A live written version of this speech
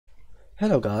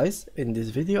Hello guys, in this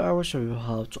video I will show you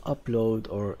how to upload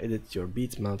or edit your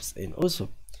Beatmaps in Osu.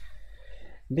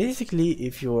 Basically,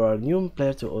 if you are a new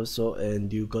player to Osu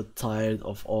and you got tired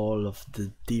of all of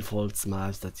the default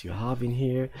maps that you have in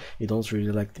here, you don't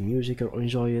really like the music or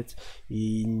enjoy it,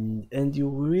 and you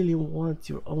really want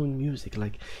your own music,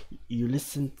 like you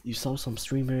saw some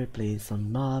streamer playing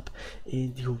some map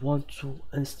and you want to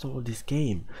install this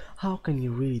game, how can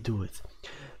you really do it?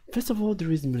 First of all,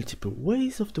 there is multiple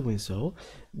ways of doing so.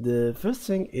 The first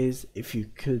thing is if you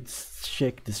could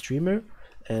check the streamer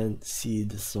and see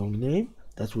the song name,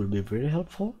 that will be very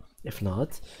helpful. If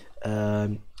not,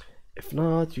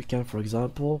 you can, for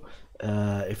example,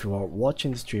 if you are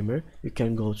watching the streamer, you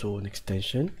can go to an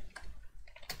extension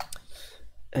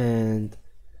and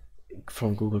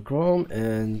from Google Chrome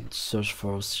and search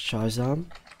for Shazam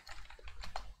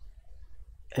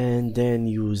and then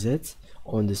use it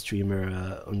on the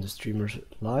streamer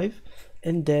live,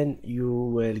 and then you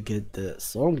will get the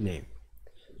song name.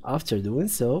 After doing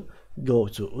so, go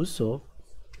to uso.ppy.sh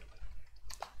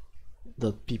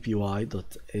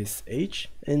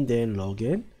and then log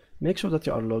in. Make sure that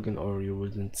you are logged in or you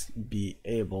wouldn't be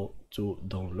able to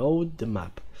download the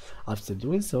map. After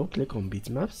doing so, click on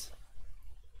Beatmaps,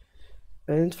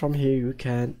 and from here you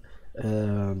can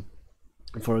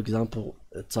for example,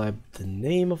 type the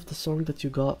name of the song that you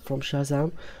got from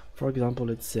Shazam. For example,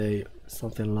 let's say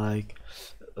something like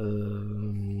I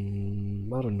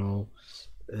don't know,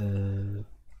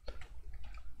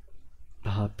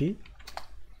 happy,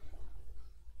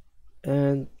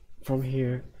 and from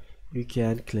here you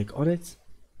can click on it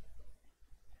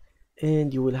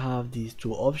and you will have these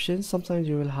two options. Sometimes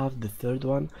you will have the third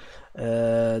one,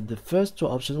 the first two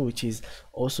options, which is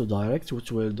also direct,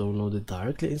 which will download it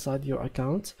directly inside your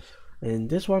account, and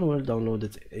this one will download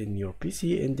it in your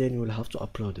PC and then you will have to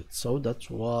upload it. So that's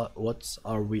what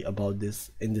are we about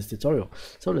this in this tutorial.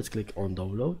 So let's click on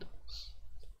download,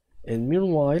 and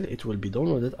meanwhile it will be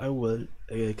downloaded. I will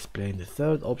explain the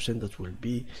third option that will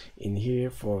be in here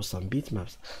for some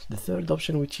Beatmaps. The third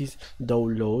option, which is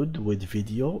download with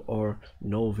video or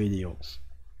no video.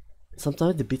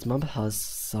 Sometimes the Beatmap has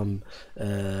some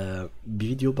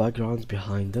video backgrounds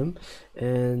behind them,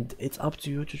 and it's up to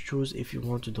you to choose if you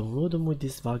want to download them with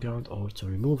this background or to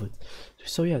remove it.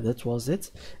 So yeah, that was it.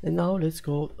 And now let's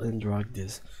go and drag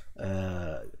this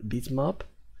Beatmap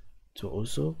to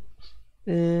Osu,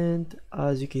 and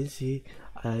as you can see,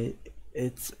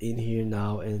 it's in here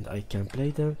now and I can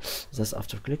play them just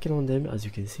after clicking on them. As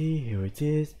you can see, here it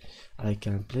is, I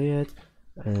can play it,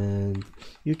 and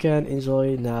you can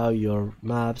enjoy now your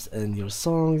maps and your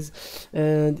songs.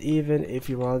 And even if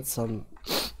you want some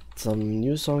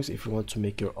new songs, if you want to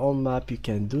make your own map, you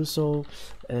can do so.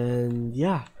 And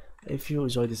yeah, if you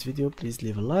enjoyed this video, please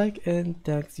leave a like, and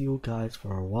thanks you guys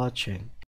for watching.